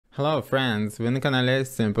Hello, friends! Вы на канале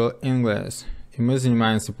Simple English, и мы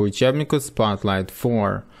занимаемся по учебнику Spotlight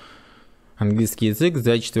 4. Английский язык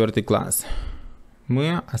за 4 класс.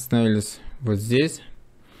 Мы остановились вот здесь,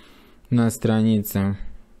 на странице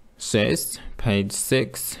 6, page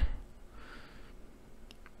 6.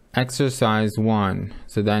 Exercise 1.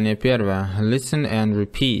 Задание первое. Listen and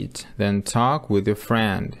repeat, then talk with your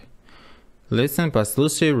friend. Listen,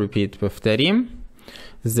 послушай, repeat, повторим.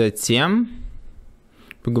 Затем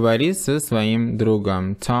поговори со своим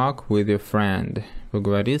другом. Talk with your friend.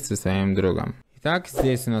 Поговори со своим другом. Итак,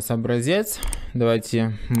 здесь у нас образец.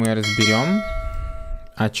 Давайте мы разберем,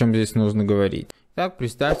 о чем здесь нужно говорить. Итак,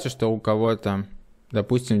 представьте, что у кого-то,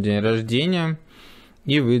 допустим, день рождения,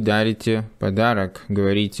 и вы дарите подарок.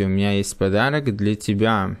 Говорите, у меня есть подарок для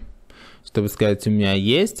тебя. Чтобы сказать, у меня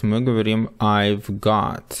есть, мы говорим I've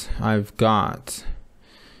got. I've got.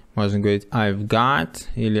 Можно говорить I've got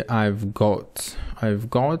или I've got. I've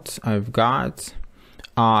got, I've got.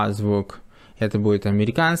 А звук. Это будет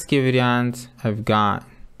американский вариант. I've got.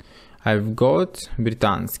 I've got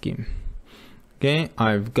британский. Okay.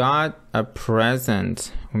 I've got a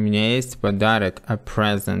present. У меня есть подарок. A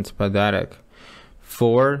present. Подарок.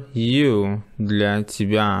 For you. Для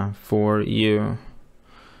тебя. For you.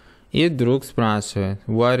 И друг спрашивает.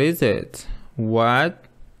 What is it? What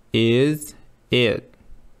is it?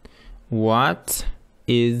 What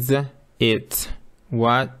is it?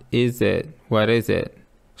 What is it? What is it?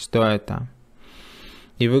 Что это?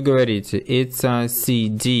 И вы говорите, it's a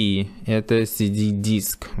CD. Это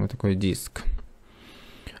CD-диск. Вот такой диск.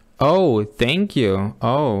 Oh, thank you.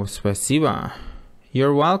 Oh, спасибо.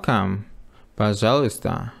 You're welcome.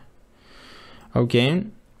 Пожалуйста. Окей.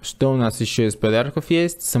 Что у нас еще из подарков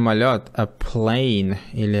есть? Самолет. A plane.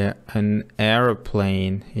 Или an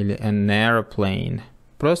airplane. Или an airplane.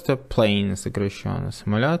 Просто plane сокращенно.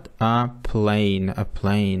 Самолет. A plane. A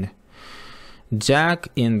plane.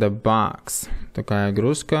 Jack in the box. Такая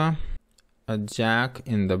игрушка. A jack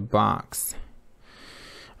in the box.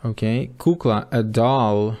 Окей. Кукла. A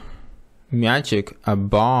doll. Мячик. A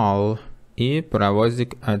ball. И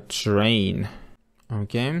паровозик. A train.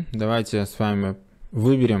 Окей. Давайте с вами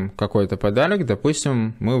выберем какой-то подарок.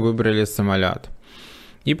 Допустим, мы выбрали самолет.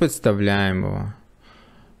 И подставляем его.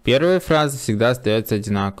 Первая фраза всегда остается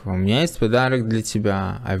одинаковой. У меня есть подарок для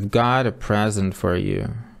тебя. I've got a present for you.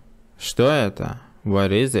 Что это? What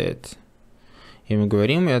is it? И мы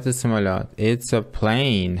говорим, это самолет. It's a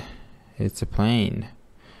plane. It's a plane.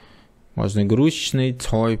 Можно игрушечный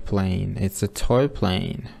toy plane. It's a toy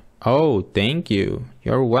plane. Oh, thank you.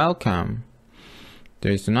 You're welcome. То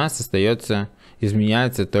есть у нас остается,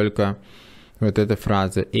 изменяется только вот эта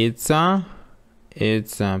фраза.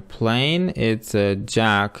 It's a plane, it's a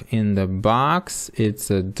jack in the box,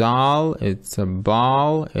 it's a doll, it's a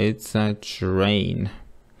ball, it's a train.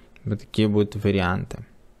 Вот такие будут варианты.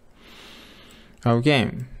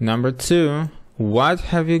 Okay, number 2. What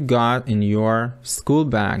have you got in your school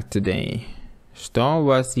bag today? Что у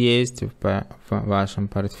вас есть в вашем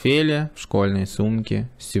портфеле, в школьной сумке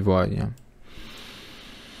сегодня?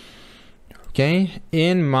 Okay,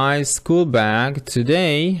 in my school bag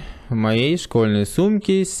today, в моей школьной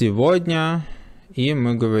сумке сегодня, и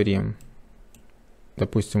мы говорим,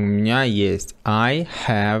 допустим, у меня есть I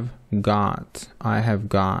have got, I have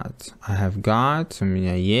got, I have got, у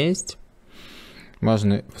меня есть.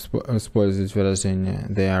 Можно использовать выражение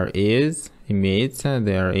there is, имеется,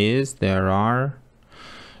 there is, there are.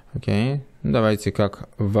 Okay. Давайте как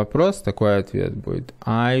вопрос, такой ответ будет.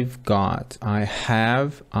 I've got, I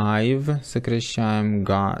have, I've, сокращаем,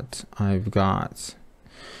 got, I've got.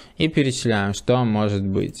 И перечисляем, что может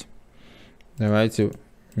быть. Давайте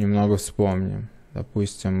немного вспомним.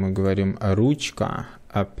 Допустим, мы говорим ручка,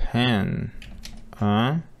 a pen,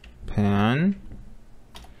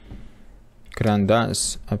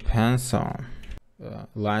 карандаш, a pencil,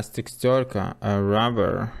 ластик стерка, a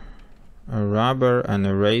rubber, an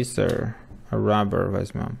eraser, a rubber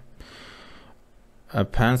возьмем, a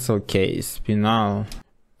pencil case, пенал,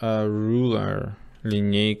 a ruler,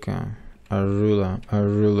 линейка, a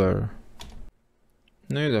ruler.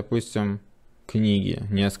 Ну и, допустим, книги,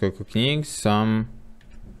 несколько книг, some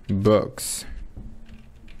books.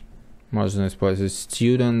 Можно использовать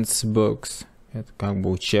students books, это как бы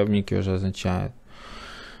учебники уже означает.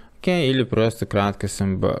 Окей, или просто кратко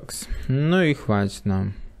some books. Ну и хватит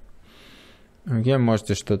нам. Окей,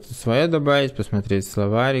 можете что-то свое добавить, посмотреть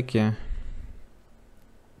словарики.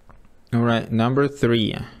 Alright, number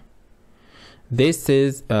 3. This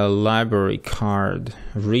is a library card.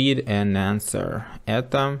 Read and answer.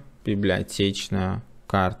 Это библиотечная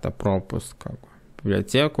карта, пропуск в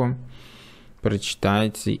библиотеку.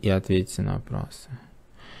 Прочитайте и ответьте на вопросы.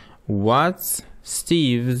 What's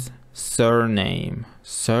Steve's surname?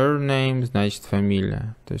 Surname значит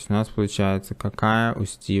фамилия. То есть у нас получается, какая у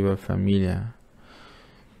Стива фамилия?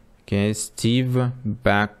 Okay, Steve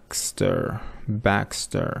Baxter.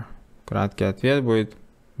 Baxter. Краткий ответ будет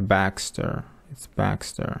Baxter. It's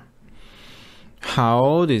Baxter. How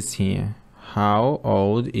old is he? How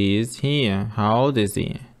old is he? How old is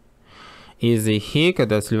he? Is he,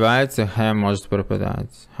 когда сливается, he может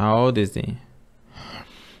пропадать. How old is he?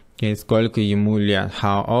 Okay, сколько ему лет?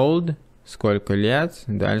 How old? Сколько лет?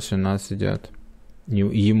 Дальше у нас идет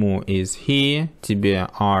ему is he, тебе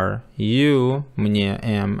are you, мне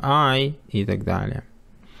am I и так далее.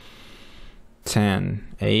 10.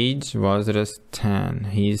 Age, возраст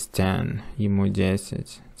 10. He's 10. Ему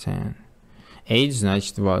 10. 10. Age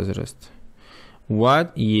значит возраст.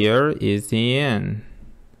 What year is he in?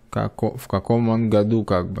 В каком он году,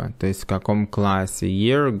 как бы. То есть в каком классе.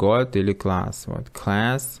 Year, год или класс. Вот.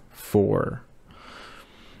 Class 4.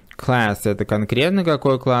 Class это конкретно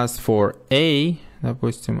какой класс. 4A,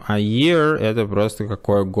 допустим. А year это просто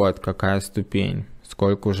какой год, какая ступень.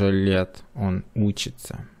 Сколько уже лет он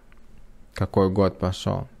учится. Какой год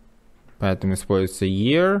пошел. Поэтому используется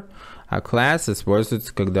year, а class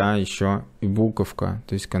используется, когда еще и буковка,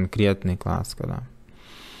 то есть конкретный класс, когда.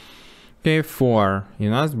 Okay, 4. И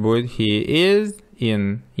у нас будет he is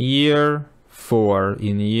in year 4.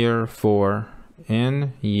 In year 4.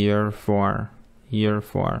 In year 4. Year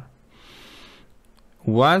 4.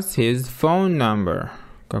 What's his phone number?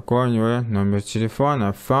 Какой у него номер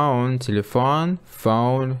телефона? Phone, телефон,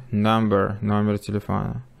 phone number, номер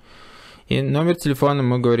телефона. И номер телефона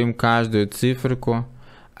мы говорим каждую циферку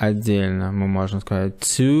отдельно. Мы можем сказать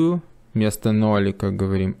 2, вместо нолика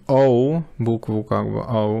говорим O, букву как бы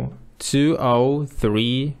O.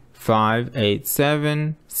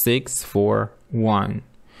 203587641.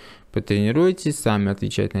 Потренируйтесь сами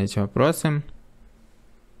отвечать на эти вопросы.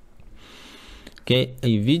 Okay.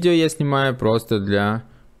 И видео я снимаю просто для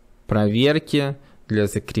проверки, для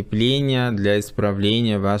закрепления, для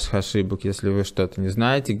исправления ваших ошибок. Если вы что-то не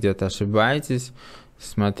знаете, где-то ошибаетесь,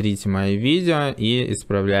 смотрите мои видео и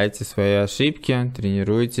исправляйте свои ошибки,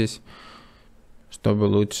 тренируйтесь, чтобы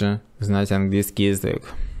лучше знать английский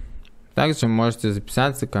язык. Также можете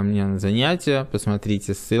записаться ко мне на занятия,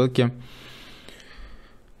 посмотрите ссылки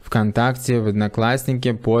ВКонтакте, в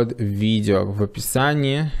Одноклассники под видео. В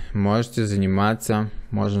описании можете заниматься,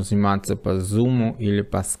 можно заниматься по Zoom или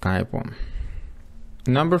по Skype.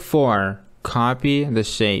 Number 4. Copy the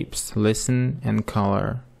shapes. Listen and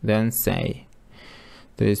color. Then say.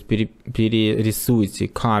 То есть перерисуйте,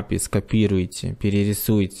 copy, скопируйте,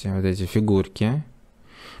 перерисуйте вот эти фигурки.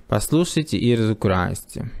 Послушайте и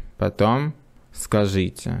разукрасьте. Потом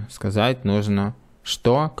скажите. Сказать нужно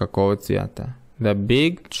что, какого цвета. The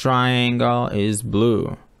big triangle is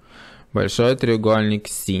blue. Большой треугольник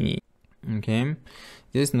синий. Okay.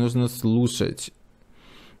 Здесь нужно слушать.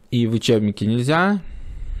 И в учебнике нельзя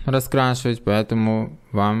раскрашивать, поэтому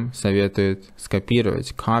вам советуют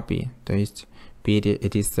скопировать, copy, то есть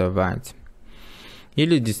перерисовать.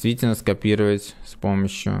 Или действительно скопировать с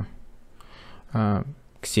помощью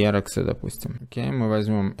ксерокса, допустим. Okay. Мы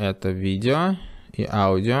возьмем это видео и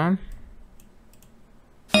аудио.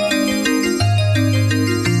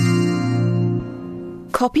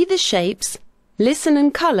 Copy the shapes, listen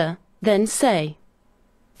and color, then say.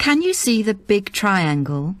 Can you see the big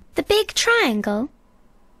triangle? The big triangle?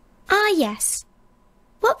 Ah, yes.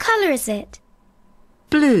 What colour is it?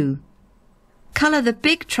 Blue. Colour the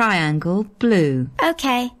big triangle blue.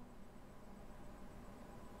 Okay.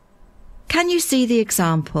 Can you see the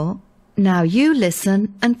example? Now you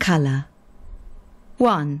listen and colour.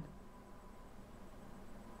 1.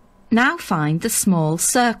 Now find the small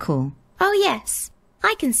circle. Oh, yes.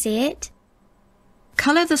 I can see it.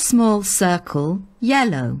 Colour the small circle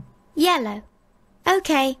yellow. Yellow.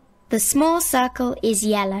 Okay. The small circle is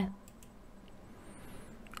yellow.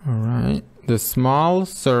 Alright. The small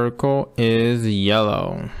circle is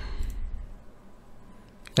yellow.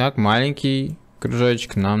 Так, маленький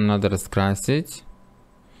кружочек нам надо раскрасить.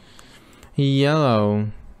 Yellow.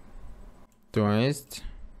 То есть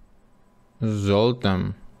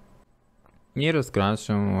желтым. И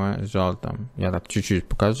раскрашиваем его желтым. Я так чуть-чуть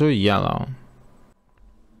покажу. Yellow.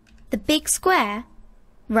 The big square?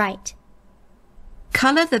 Right.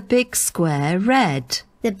 Colour the big square red.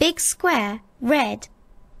 The big square red.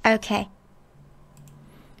 Okay.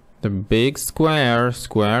 The big square,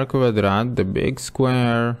 square квадрат, the big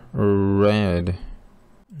square red.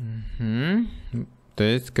 То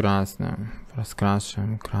есть красным.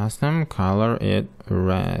 Раскрашиваем красным. Color it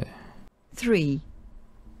red. 3.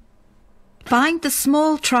 Find the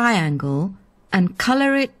small triangle and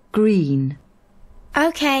colour it green.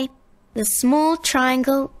 Okay, the small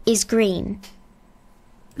triangle is green.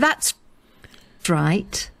 That's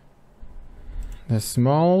right. The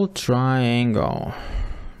small triangle.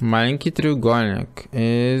 Маленький треугольник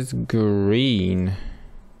is green.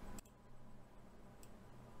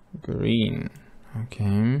 Green.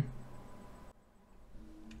 Okay.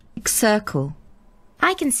 Big circle.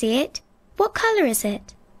 I can see it. What color is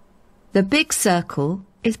it? The big circle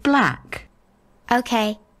is black.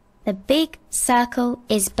 Okay, the big circle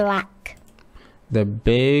is black. The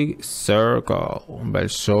big circle,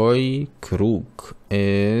 большой круг,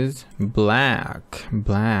 is black.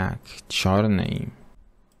 Black, черный.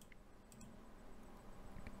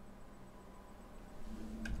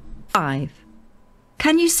 Five.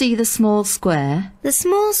 Can you see the small square? The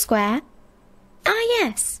small square? Ah,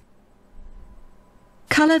 yes.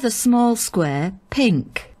 Colour the small square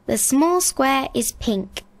pink. The small square is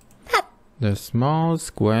pink. The small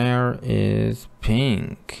square is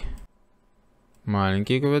pink.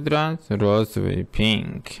 Маленький квадрат, розовый,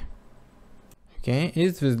 pink. Окей, и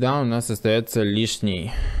звезда у нас остается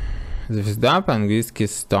лишней. Звезда по-английски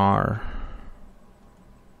star.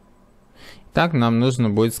 Так, нам нужно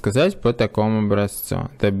будет сказать по такому образцу.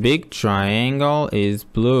 The big triangle is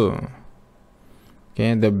blue.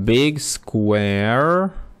 Okay, the big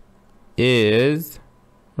square is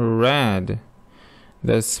red.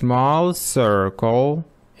 The small circle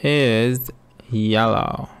is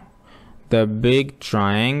yellow. The big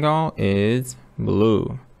triangle is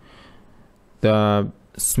blue. The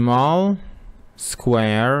small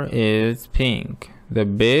square is pink. The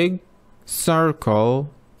big circle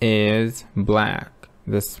is black.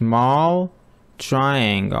 The small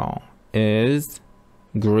triangle is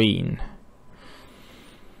green.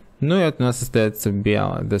 Ну и это у нас остается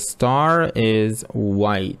белое. The star is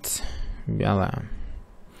white. Белое.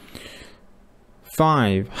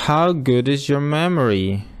 5. How good is your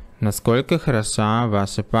memory? Насколько хороша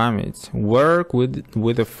ваша память? Work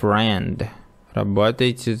with a friend.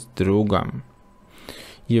 Работайте с другом.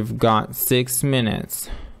 You've got 6 minutes.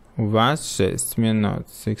 У вас 6 минут.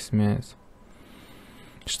 6 minutes.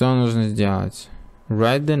 Что нужно сделать?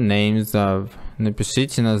 Write the names of.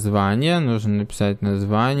 Напишите название. Нужно написать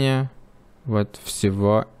название вот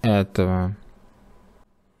всего этого.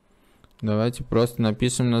 Давайте просто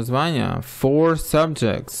напишем название. 4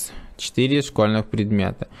 subjects. 4 школьных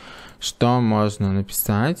предмета. Что можно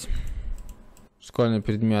написать? Школьные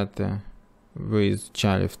предметы вы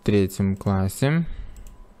изучали в 3 классе.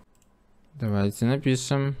 Давайте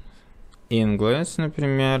напишем English,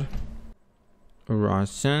 например.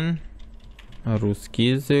 Russian. Русский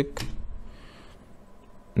язык.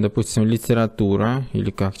 Допустим, литература, или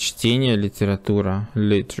как чтение, литература,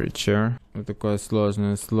 literature. Вот такое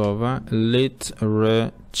сложное слово.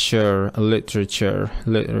 Literature, literature,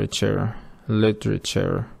 literature,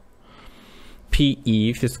 literature.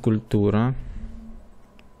 PE, физкультура.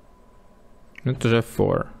 Это уже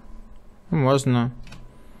 4. Можно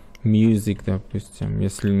music, допустим,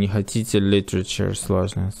 если не хотите literature,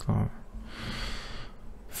 сложное слово.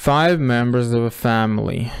 5 members of a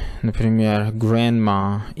family. Например,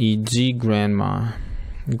 grandma, e.g. grandma.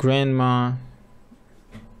 Grandma.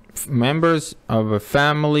 Members of a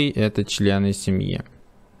family – это члены семьи.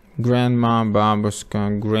 Grandma, бабушка,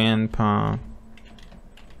 grandpa,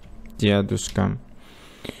 дедушка.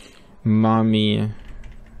 Mommy.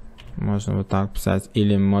 Можно вот так писать.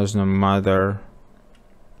 Или можно mother.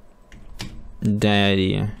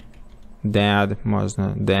 Daddy. Dad.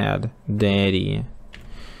 Можно dad. Daddy.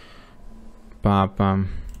 Папа.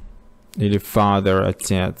 Или father,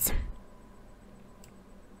 отец.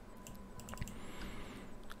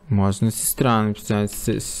 Можно сестра написать.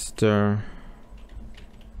 Sister.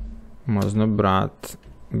 Можно брат.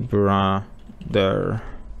 Brother.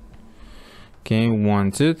 Okay,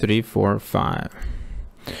 1, 2, 3, 4, 5.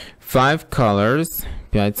 5 colors.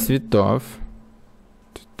 5 цветов.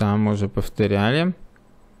 Там уже повторяли.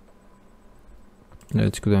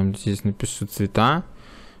 Давайте куда-нибудь здесь напишу цвета.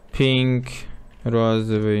 Pink.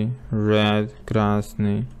 Розовый, red,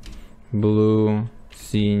 красный, blue,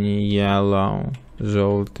 синий, yellow,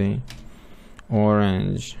 желтый,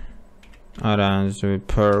 orange, оранжевый,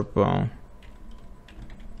 purple,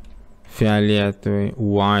 фиолетовый,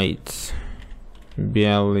 white,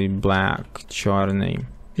 белый, black, черный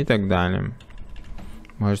и так далее.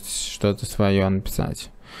 Можете что-то свое написать.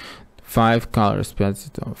 5 colors, 5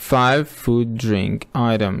 цветов. 5 food drink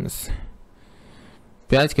items.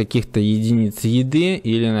 5 каких-то единиц еды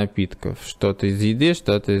или напитков. Что-то из еды,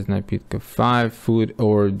 что-то из напитков. 5 food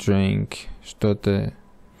or drink. Что-то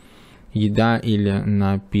еда или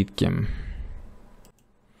напитки.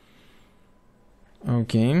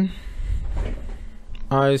 Окей.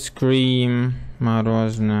 Ice cream,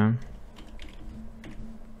 мороженое.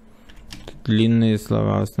 Тут длинные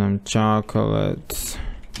слова в основном. Chocolate,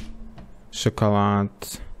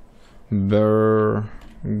 шоколад. Burgers,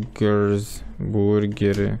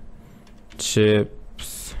 бургеры.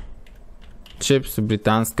 Chips. Chips в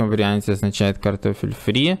британском варианте означает картофель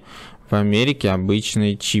фри. В Америке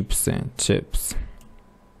обычные чипсы. Chips.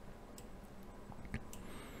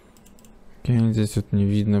 Здесь вот не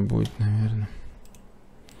видно будет, наверное.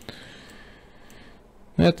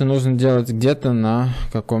 Это нужно делать где-то на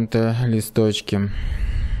каком-то листочке.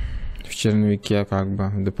 В черновике, как бы,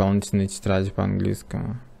 в дополнительной тетради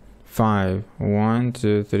по-английскому. 5. 1,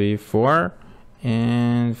 2, 3, 4.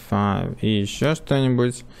 And 5. И еще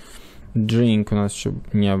что-нибудь. Drink у нас еще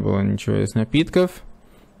не было ничего из напитков.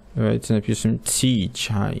 Давайте напишем tea,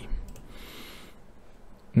 чай.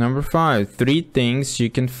 Number 5. 3 things you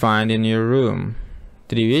can find in your room.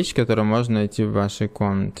 3 вещи, которые можно найти в вашей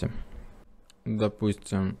комнате.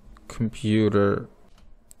 Допустим, computer,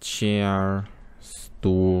 chair,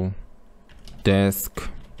 стул, desk,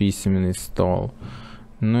 письменный стол.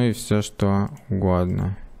 Ну и все, что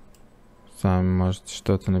угодно. Сами можете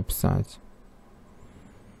что-то написать.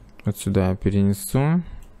 Вот сюда я перенесу.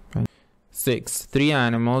 6. 3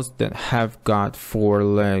 animals that have got 4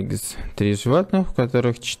 legs. 3 животных, у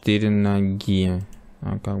которых 4 ноги.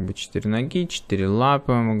 А как бы 4 ноги, 4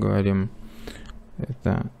 лапы, мы говорим.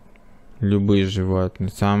 Это любые животные.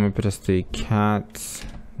 Самые простые. Cat,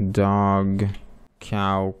 dog,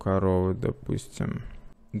 cow, корова, допустим.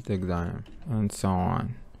 И так далее. And so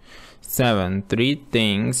on. 7. 3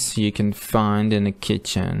 things you can find in a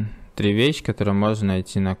kitchen. 3 вещи, которые можно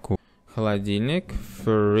найти на кухне. Холодильник,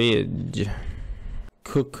 fridge,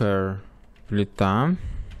 cooker, плита.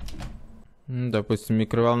 Допустим,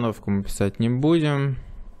 микроволновку мы писать не будем.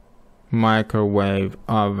 Microwave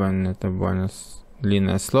oven, это больно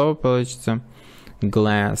длинное слово получится.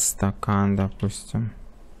 Glass, стакан, допустим.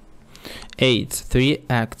 8. 3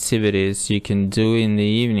 activities you can do in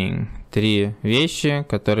the evening. 3 вещи,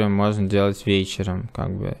 которые можно делать вечером.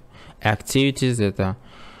 Как бы activities это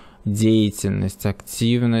деятельность,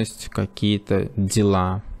 активность, какие-то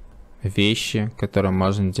дела, вещи, которые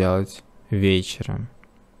можно делать вечером.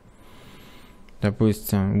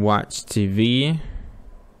 Допустим, watch TV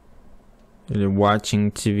или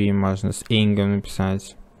watching TV можно с ингом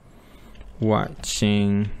написать.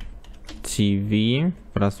 Watching TV,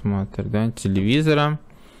 просмотр, да, телевизора.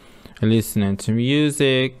 Listening to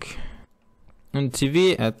music.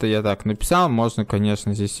 TV это я так написал, можно,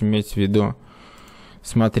 конечно, здесь иметь в виду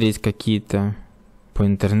смотреть какие-то по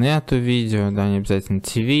интернету видео, да, не обязательно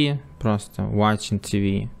TV, просто watching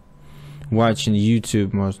TV. Watching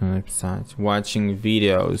YouTube можно написать. Watching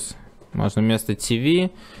videos. Можно вместо TV,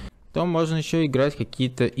 то можно еще играть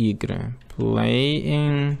какие-то игры.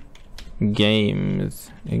 Playing games.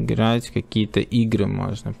 Играть какие-то игры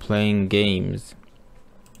можно. Playing games.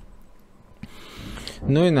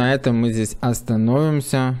 Ну и на этом мы здесь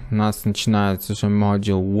остановимся. У нас начинается уже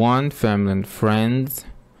Module 1, Family and Friends.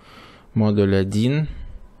 Модуль 1.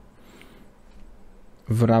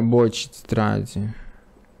 В рабочей тетради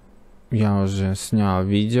я уже снял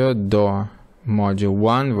видео до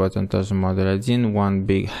Module 1. Вот он тоже модуль 1. One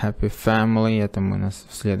Big Happy Family. Это мы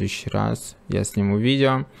в следующий раз. Я сниму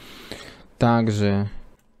видео. Также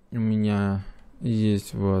у меня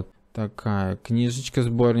есть вот такая книжечка,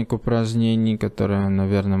 сборник упражнений, которую,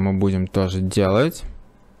 наверное, мы будем тоже делать,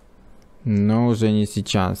 но уже не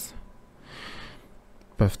сейчас.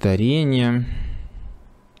 Повторение.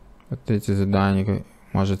 Вот эти задания,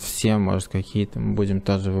 может все, может какие-то, мы будем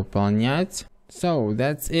тоже выполнять. So,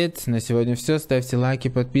 that's it. На сегодня все. Ставьте лайки,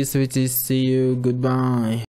 подписывайтесь. See you. Goodbye.